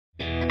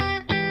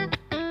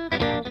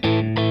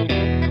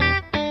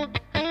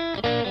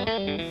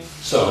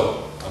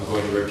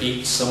to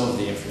repeat some of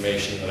the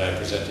information that I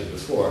presented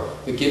before,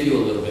 but give you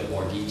a little bit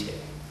more detail.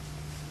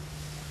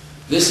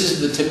 This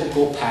is the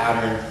typical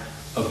pattern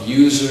of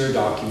user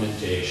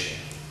documentation.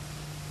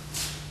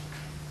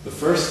 The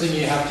first thing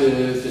you have to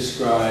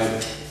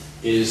describe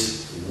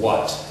is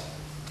what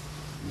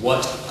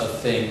a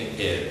thing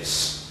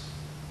is.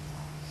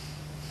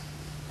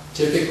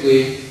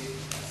 Typically,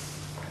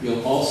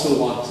 you'll also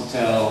want to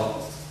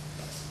tell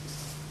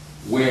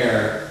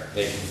where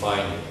they can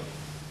find it.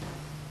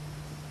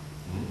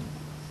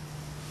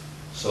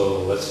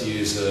 So let's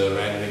use a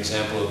random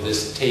example of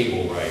this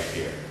table right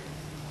here.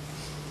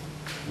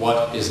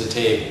 What is a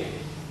table?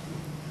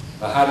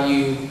 Well, how do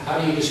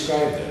you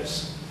describe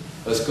this?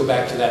 Let's go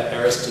back to that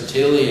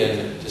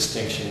Aristotelian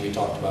distinction we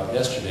talked about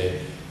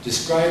yesterday.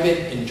 Describe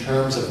it in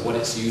terms of what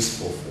it's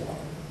useful for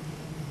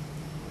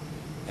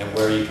and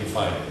where you can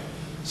find it.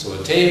 So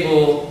a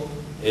table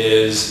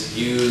is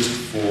used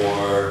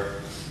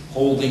for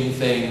holding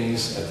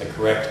things at the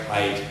correct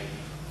height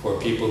for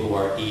people who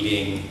are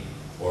eating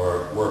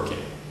or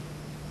working.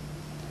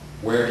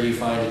 Where do you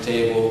find a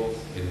table?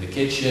 In the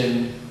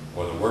kitchen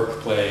or the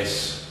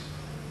workplace,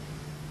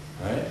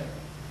 right?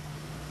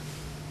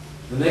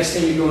 The next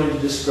thing you're going to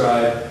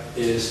describe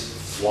is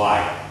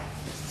why.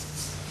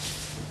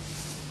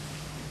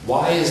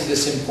 Why is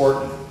this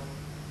important?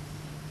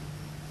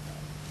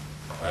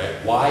 Right?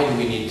 Why do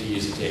we need to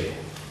use a table?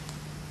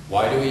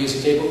 Why do we use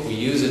a table? We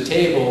use a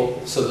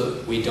table so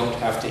that we don't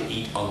have to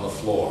eat on the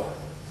floor.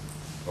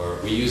 Or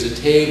we use a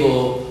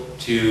table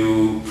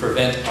to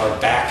prevent our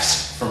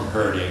backs from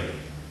hurting.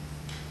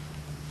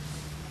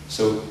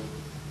 So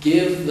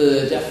give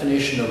the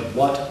definition of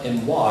what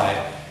and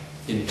why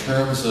in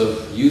terms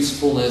of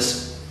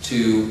usefulness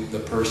to the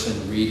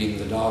person reading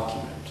the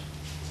document.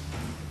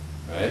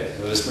 Right?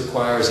 So this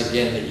requires,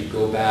 again, that you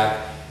go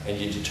back and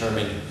you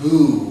determine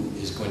who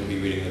is going to be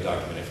reading the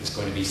document. If it's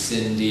going to be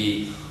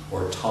Cindy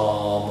or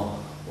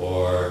Tom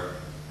or,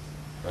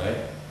 right?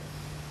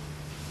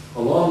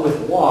 Along with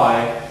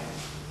why,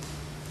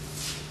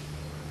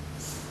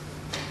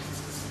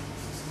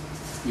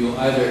 you'll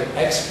either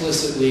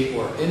explicitly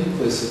or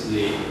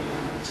implicitly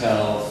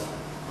tell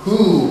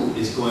who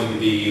is going to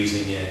be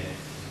using it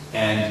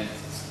and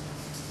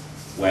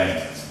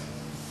when.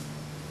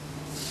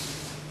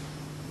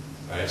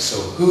 Right? So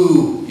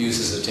who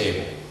uses a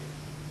table?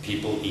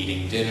 People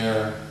eating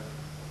dinner,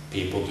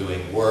 people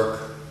doing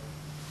work.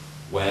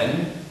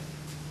 When?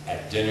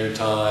 At dinner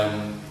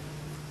time,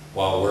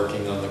 while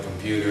working on the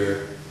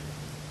computer,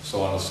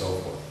 so on and so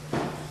forth.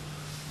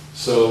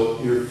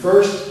 So your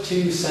first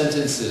two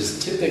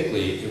sentences,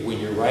 typically, when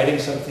you're writing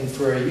something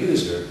for a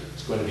user,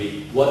 it's going to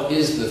be, what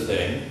is the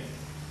thing?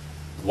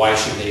 Why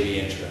should they be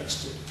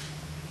interested?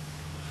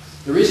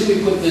 The reason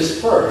we put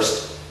this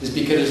first is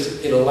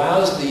because it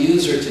allows the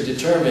user to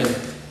determine,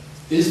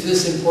 is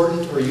this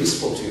important or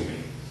useful to me?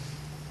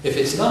 If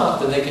it's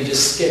not, then they can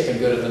just skip and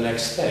go to the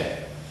next thing.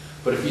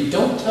 But if you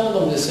don't tell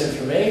them this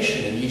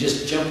information and you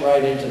just jump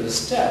right into the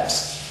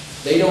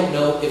steps, they don't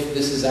know if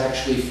this is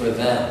actually for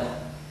them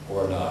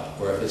or not,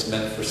 or if it's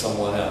meant for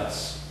someone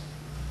else.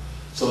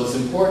 So it's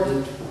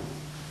important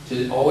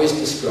to always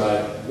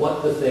describe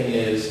what the thing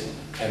is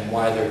and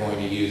why they're going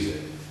to use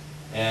it.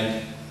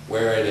 And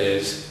where it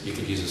is, you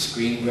could use a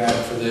screen grab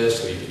for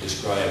this, or you could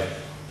describe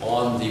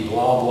on the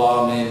blah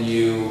blah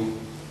menu,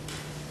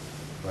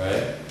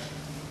 right?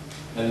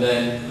 And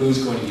then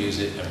who's going to use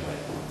it and when.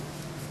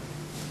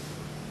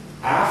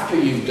 After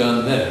you've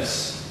done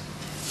this,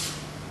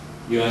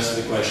 you answer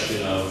the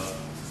question of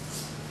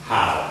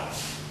how.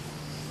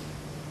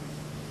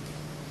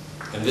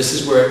 And this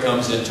is where it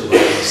comes into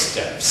writing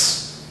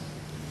steps.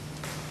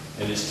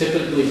 And it's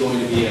typically going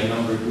to be a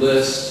numbered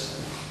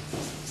list.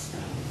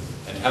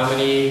 And how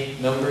many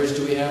numbers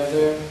do we have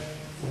there?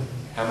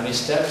 How many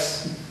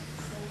steps?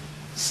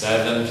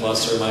 7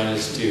 plus or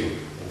minus 2.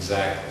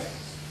 Exactly.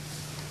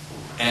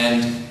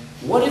 And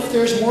what if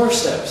there's more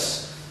steps?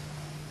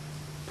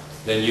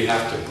 Then you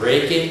have to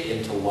break it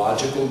into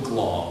logical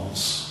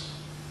globs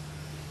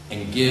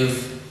and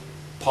give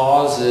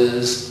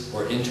pauses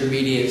or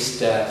intermediate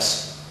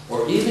steps,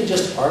 or even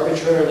just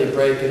arbitrarily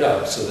break it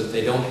up so that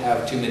they don't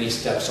have too many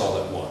steps all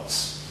at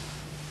once.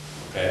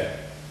 Okay?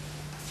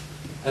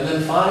 And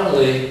then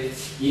finally,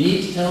 you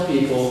need to tell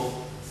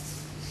people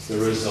the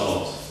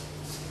result.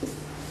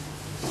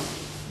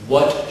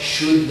 What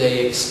should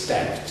they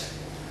expect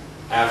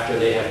after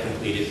they have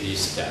completed these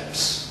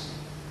steps?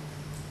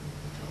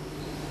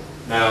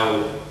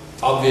 Now,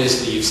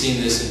 obviously you've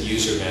seen this in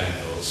user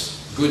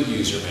manuals, good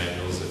user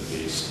manuals at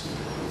least,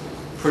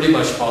 pretty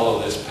much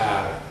follow this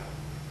pattern.